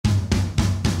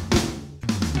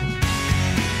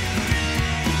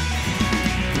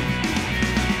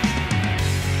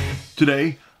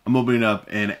Today, I'm opening up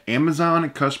an Amazon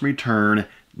custom return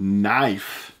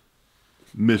knife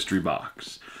mystery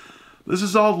box. This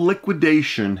is all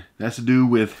liquidation. That has to do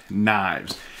with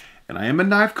knives. And I am a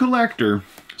knife collector,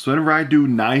 so whenever I do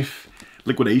knife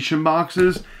liquidation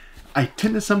boxes, I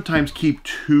tend to sometimes keep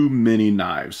too many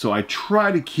knives. So I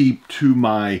try to keep to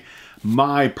my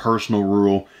personal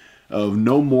rule of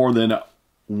no more than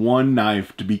one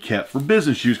knife to be kept for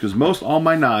business use, because most all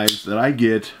my knives that I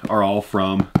get are all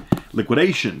from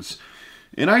liquidations.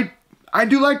 And I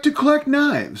do like to collect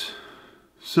knives.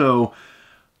 So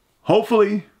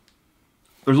hopefully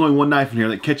there's only one knife in here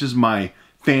that catches my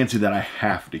fancy that I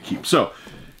have to keep. So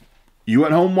you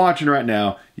at home watching right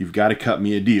now, you've got to cut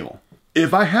me a deal.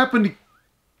 If I happen to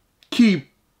keep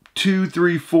 2,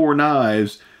 3, 4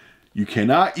 knives, you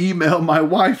cannot email my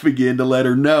wife again to let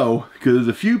her know, because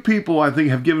a few people I think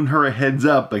have given her a heads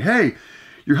up, like, hey,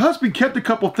 your husband kept a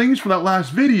couple things from that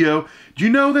last video. Do you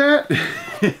know that?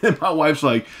 And my wife's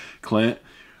like, Clint,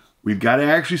 we've got to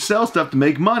actually sell stuff to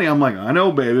make money. I'm like, I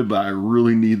know, baby, but I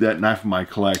really need that knife in my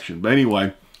collection. But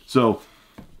anyway, so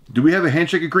do we have a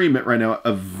handshake agreement right now?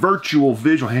 A virtual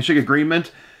visual handshake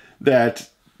agreement that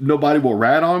nobody will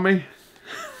rat on me?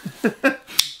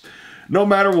 No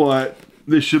matter what,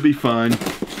 this should be fun.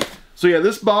 So yeah,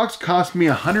 this box cost me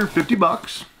 150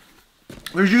 bucks.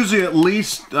 There's usually at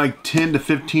least like 10 to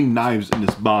 15 knives in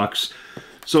this box.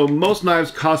 So most knives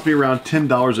cost me around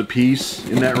 $10 a piece,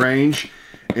 in that range.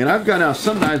 And I've gotten out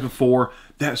some knives before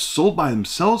that sold by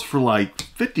themselves for like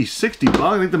 50, 60 bucks.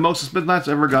 I think the most expensive knives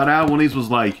I ever got out, one of these was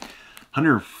like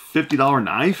 $150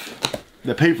 knife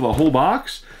that paid for the whole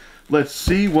box. Let's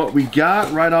see what we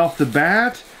got right off the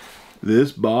bat.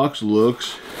 This box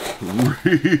looks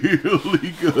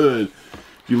really good.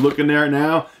 If you look in there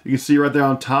now, you can see right there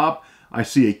on top, I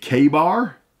see a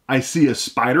K-bar. I see a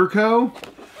Spyderco.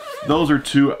 Those are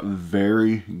two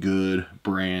very good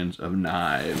brands of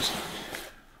knives.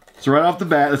 So right off the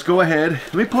bat, let's go ahead.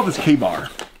 Let me pull up this K-bar.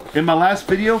 In my last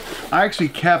video, I actually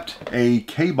kept a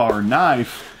K-bar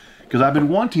knife because I've been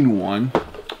wanting one.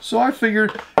 So I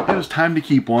figured it was time to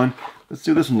keep one. Let's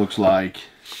see what this one looks like.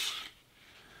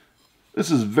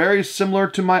 This is very similar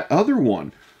to my other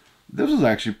one. This is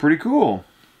actually pretty cool.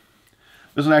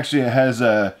 This one actually has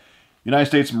a United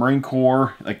States Marine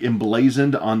Corps like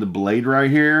emblazoned on the blade right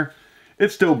here.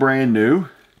 It's still brand new.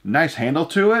 Nice handle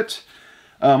to it.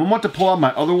 I want to pull out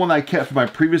my other one that I kept from my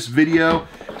previous video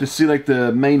to see like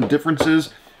the main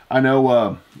differences. I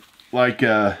know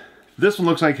this one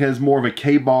looks like it has more of a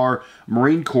K-bar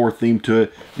Marine Corps theme to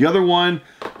it. The other one,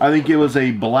 I think it was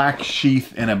a black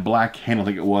sheath and a black handle, I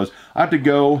think it was. I have to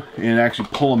go and actually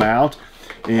pull them out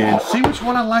and see which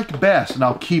one I like best, and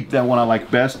I'll keep that one I like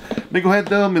best. Let me go ahead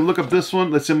though, let me look up this one.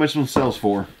 Let's see how much this one sells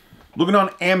for. Looking on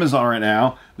Amazon right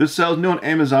now, this sells new on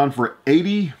Amazon for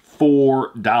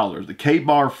 $84. The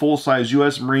K-bar full-size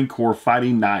U.S. Marine Corps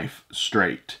fighting knife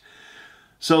straight.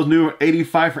 Sells new at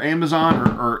 $85 for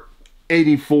Amazon, or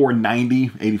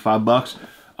 $84.90, 85 bucks.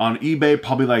 On eBay,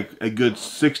 probably like a good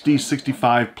 60,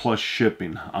 65 plus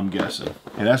shipping, I'm guessing.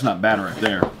 And that's not bad right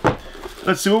there.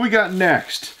 Let's see what we got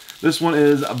next. This one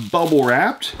is bubble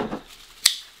wrapped.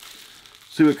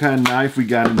 See what kind of knife we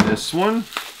got in this one.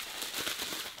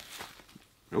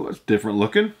 Oh, that's different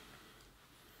looking.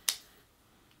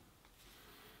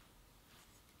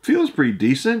 Feels pretty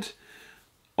decent.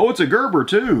 Oh, it's a Gerber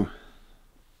too.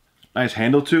 Nice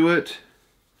handle to it.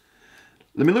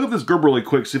 Let me look at this Gerber really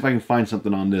quick, see if I can find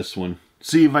something on this one.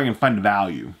 See if I can find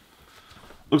value.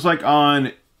 Looks like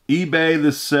on eBay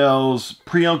this sells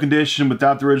pre-owned condition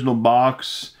without the original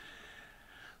box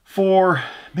for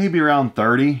maybe around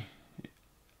 30.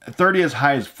 30 as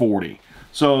high as 40.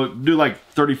 So do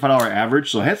like $35 average.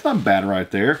 So that's not bad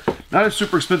right there. Not a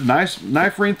super expensive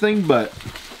knife or anything, but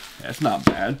that's not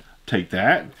bad. Take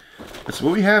that. That's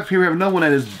what we have here. We have another one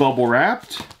that is bubble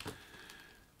wrapped.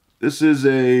 This is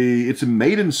it's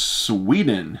made in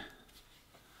Sweden.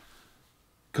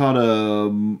 Called a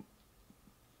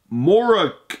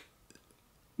Mork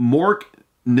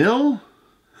Nil.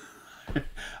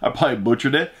 I probably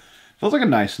butchered it. Feels like a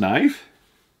nice knife.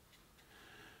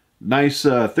 Nice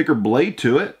thicker blade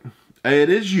to it. It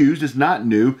is used, it's not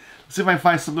new. Let's see if I can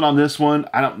find something on this one.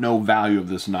 I don't know value of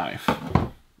this knife.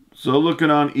 So looking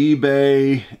on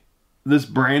eBay, this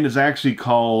brand is actually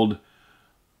called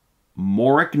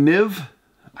Morkniv.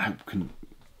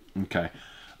 Okay.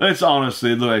 It's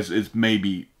honestly, it's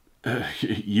maybe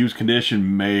used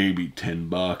condition, maybe 10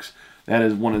 bucks. That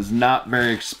is one is not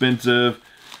very expensive.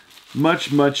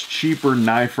 Much cheaper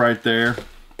knife right there.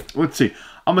 Let's see.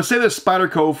 I'm going to save this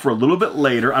Spyderco for a little bit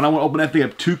later. I don't want to open that thing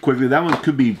up too quickly. That one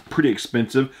could be pretty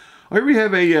expensive. Here we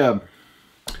have a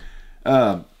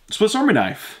Swiss Army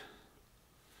knife.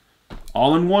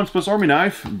 All-in-one Swiss Army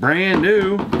knife. Brand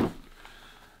new.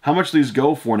 How much do these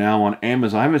go for now on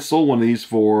Amazon? I haven't sold one of these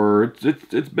for,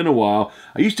 it's been a while.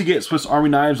 I used to get Swiss Army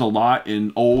knives a lot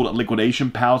in old liquidation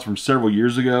pallets from several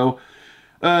years ago.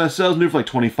 Sells new for like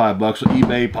 25 bucks on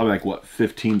eBay. Probably like, what,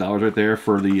 $15 right there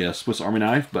for the Swiss Army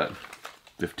knife, but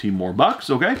 15 more bucks,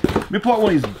 okay? Let me pull out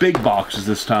one of these big boxes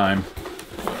this time.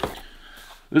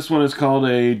 This one is called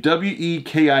a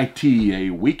W-E-K-I-T, a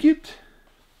Wicket.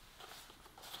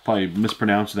 Probably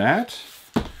mispronounced that.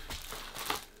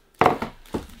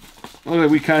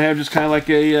 Look, we kind of have just kind of like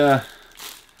a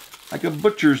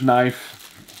butcher's knife.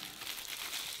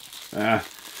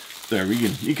 There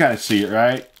you kind of see it,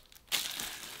 right?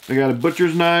 They got a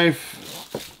butcher's knife.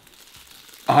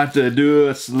 I'll have to do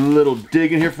a little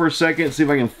dig in here for a second, see if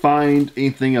I can find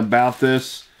anything about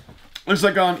this. Looks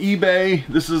like on eBay,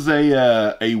 this is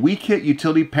a Wicket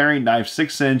utility paring knife,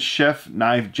 6-inch chef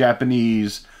knife,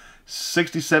 Japanese,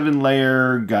 67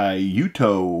 layer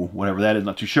Gyuto, whatever that is,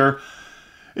 not too sure.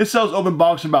 It sells open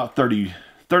box about 30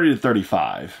 to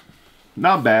 35.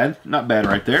 Not bad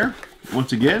right there.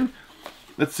 Once again,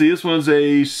 let's see, this one's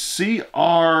a CJRB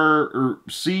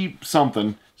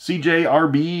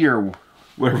or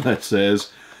whatever that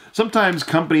says. Sometimes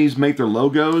companies make their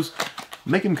logos,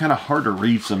 make them kind of hard to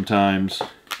read sometimes.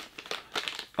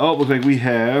 Oh, it looks like we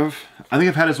have, I think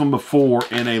I've had this one before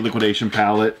in a liquidation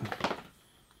pallet.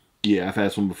 Yeah, I've had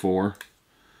this one before.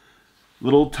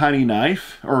 Little tiny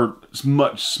knife, or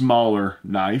much smaller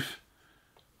knife.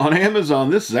 On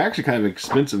Amazon, this is actually kind of an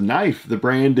expensive knife. The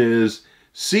brand is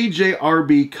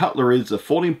CJRB Cutlery. It's a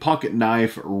folding pocket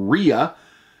knife, RIA.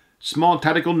 Small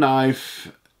tactical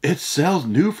knife. It sells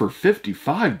new for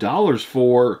 $55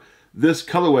 for this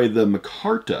colorway, the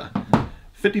Micarta.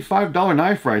 $55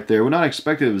 knife right there. We're not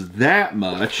expecting it was that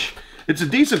much. It's a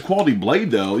decent quality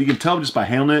blade though. You can tell just by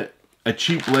handling it. A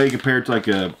cheap blade compared to like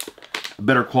a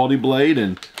better quality blade,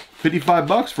 and 55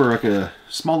 bucks for like a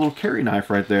small little carry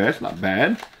knife right there. That's not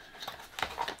bad.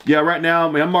 Yeah, right now,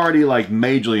 I mean, I'm already like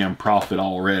majorly in profit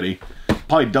already.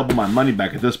 Probably double my money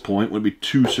back at this point. Wouldn't be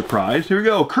too surprised. Here we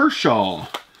go, Kershaw.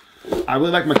 I really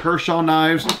like my Kershaw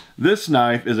knives. This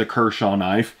knife is a Kershaw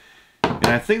knife, and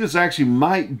I think this actually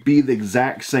might be the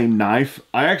exact same knife.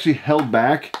 I actually held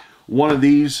back one of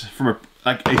these from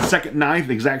a second knife,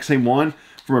 the exact same one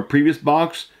from a previous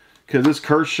box, because this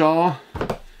Kershaw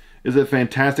is a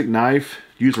fantastic knife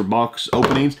used for box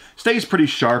openings. Stays pretty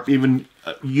sharp, even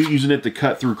using it to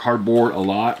cut through cardboard a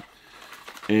lot.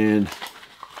 And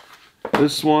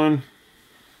this one,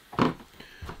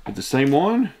 it's the same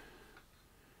one.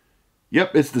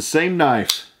 Yep, it's the same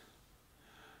knife.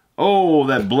 Oh,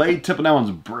 that blade tip on that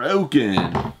one's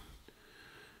broken.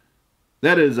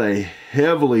 That is a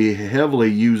heavily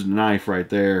used knife right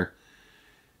there.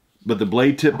 But the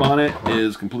blade tip on it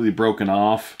is completely broken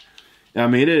off. I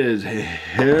mean, it is a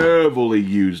heavily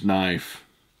used knife.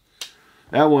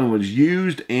 That one was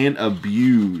used and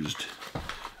abused.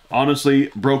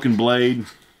 Honestly, broken blade,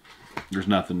 there's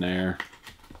nothing there.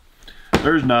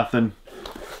 There's nothing.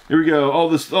 Here we go. Oh,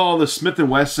 this Smith &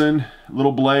 Wesson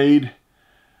little blade.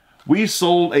 We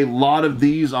sold a lot of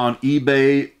these on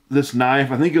eBay. This knife,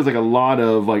 I think it was like a lot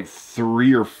of like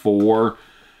 3 or 4.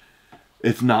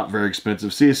 It's not very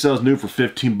expensive. See, it sells new for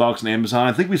 15 bucks on Amazon.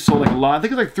 I think we sold like a lot. I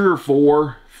think it's like 3 or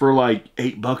 4 for like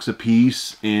 8 bucks a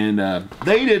piece. And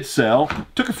they did sell.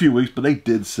 Took a few weeks, but they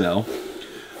did sell.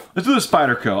 Let's do the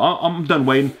Spyderco. I'm done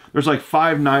waiting. There's like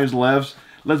 5 knives left.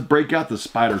 Let's break out the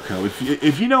Spyderco.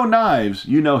 If you know knives,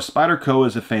 you know Spyderco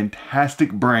is a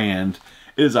fantastic brand.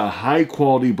 It is a high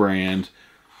quality brand.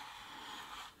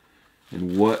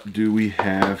 And what do we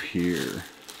have here?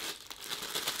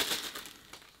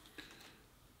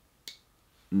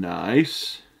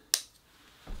 Nice.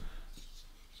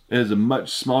 It is a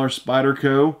much smaller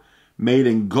Spyderco, made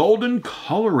in Golden,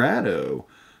 Colorado.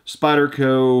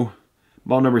 Spyderco,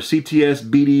 model number CTS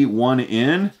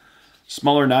BD1N.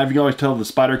 Smaller knife. You can always tell the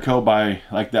Spyderco by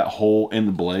like that hole in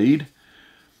the blade.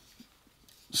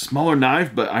 Smaller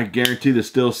knife, but I guarantee this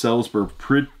still sells for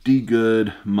pretty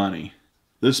good money.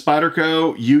 This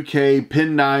Spyderco UK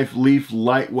pen knife, leaf,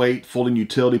 lightweight, folding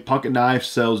utility pocket knife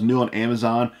sells new on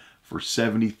Amazon for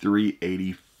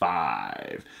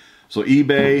 $73.85. So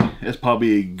eBay, that's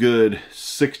probably a good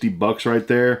 60 bucks right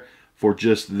there for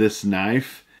just this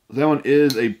knife. That one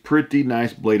is a pretty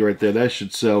nice blade right there. That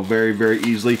should sell very, very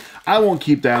easily. I won't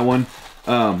keep that one.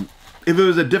 If it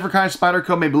was a different kind of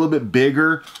Spyderco, maybe a little bit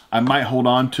bigger, I might hold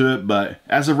on to it. But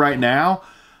as of right now,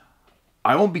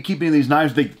 I won't be keeping these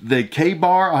knives. The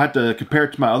K-bar, I'll have to compare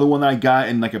it to my other one that I got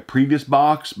in like a previous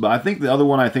box, but I think the other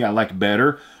one I like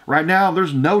better. Right now,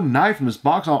 there's no knife in this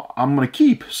box I'm gonna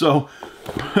keep, so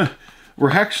we're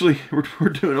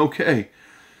doing okay.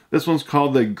 This one's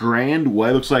called the Grand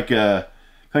Way. Looks like a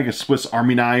Swiss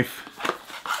Army knife.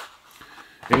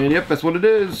 And yep, that's what it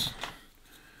is.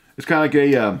 It's kind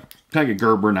of like a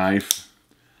Gerber knife.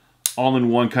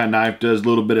 All-in-one kind of knife, does a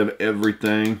little bit of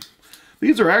everything.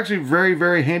 These are actually very,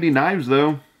 very handy knives,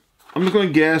 though. I'm just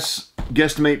going to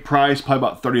guesstimate price, probably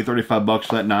about 30 to 35 bucks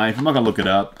for that knife. I'm not going to look it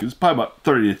up, because it's probably about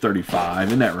 30 to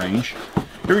 35, in that range.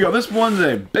 Here we go. This one's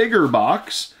a bigger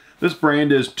box. This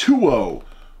brand is Tuo.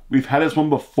 We've had this one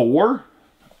before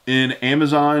in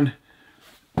Amazon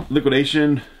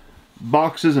liquidation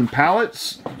boxes and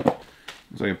pallets.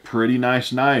 It's like a pretty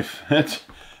nice knife.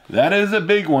 That is a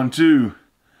big one, too.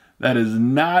 That is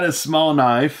not a small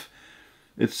knife.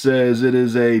 It says it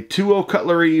is a Tuo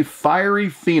Cutlery Fiery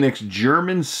Phoenix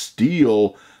German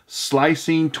steel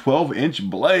slicing 12-inch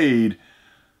blade.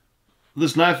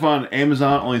 This knife on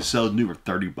Amazon only sells new for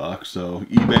 30 bucks, so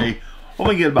eBay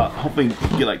hopefully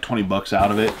get like 20 bucks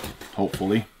out of it.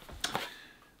 Hopefully.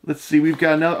 Let's see, we've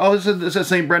got another. Oh, this is that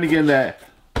same brand again, that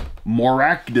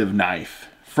Moractive knife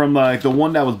from like the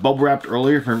one that was bubble wrapped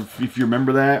earlier. If you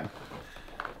remember that.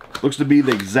 Looks to be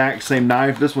the exact same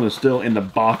knife. This one is still in the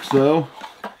box though.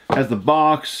 Has the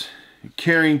box,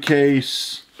 carrying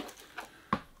case.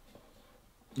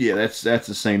 Yeah, that's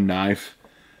the same knife.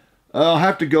 I'll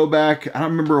have to go back. I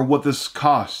don't remember what this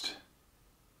cost.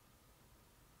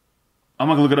 I'm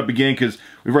not gonna look it up again because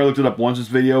we've already looked it up once in this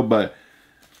video, but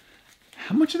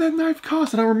how much did that knife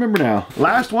cost? I don't remember now.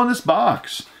 Last one in this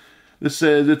box. This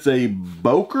says it's a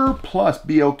Boker Plus,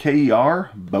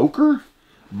 B-O-K-E-R, Boker?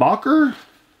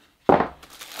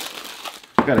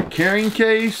 Got a carrying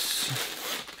case.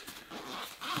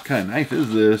 What kind of knife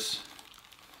is this?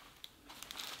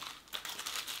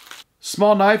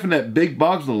 Small knife in that big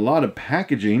box with a lot of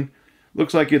packaging.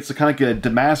 Looks like it's kind of like a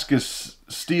Damascus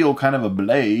steel kind of a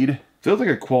blade. Feels like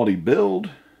a quality build.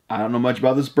 I don't know much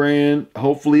about this brand.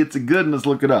 Hopefully it's a good one. Let's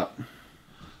look it up.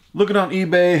 Looking on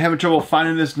eBay, having trouble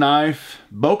finding this knife.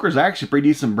 Boker's actually a pretty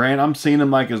decent brand. I'm seeing them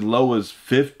like as low as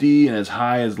 50 and as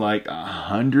high as like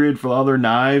 100 for other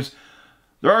knives.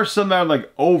 There are some that are like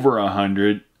over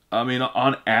 100. I mean,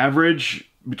 on average,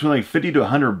 between like 50 to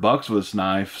 100 bucks for this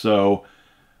knife. So,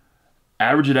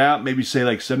 average it out, maybe say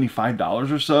like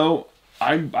 $75 or so.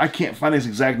 I can't find this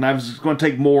exact knife. It's going to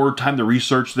take more time to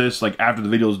research this, like after the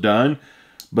video's done.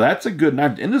 But that's a good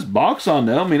knife. In this box on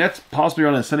them, I mean, that's possibly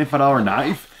around a $75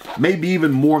 knife. Maybe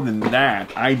even more than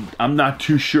that. I'm not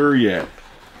too sure yet.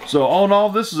 So, all in all,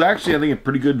 this is actually, I think, a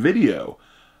pretty good video.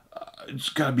 It's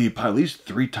got to be probably at least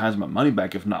 3 times my money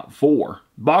back, if not 4.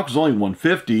 Box is only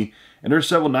 $150, and there's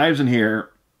several knives in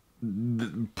here.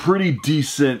 Pretty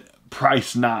decent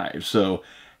price knives. So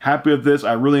happy with this.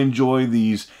 I really enjoy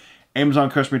these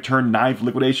Amazon custom return knife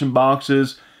liquidation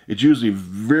boxes. It's usually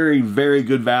very, very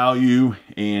good value.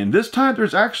 And this time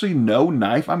there's actually no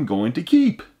knife I'm going to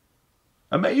keep.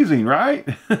 Amazing, right?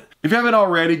 If you haven't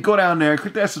already, go down there,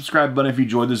 click that subscribe button if you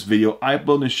enjoyed this video. I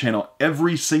upload on this channel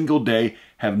every single day.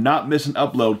 Have not missed an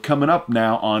upload. Coming up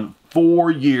now on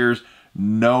 4 years,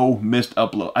 no missed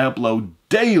upload. I upload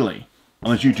daily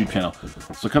on this YouTube channel.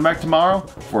 So come back tomorrow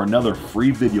for another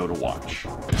free video to watch.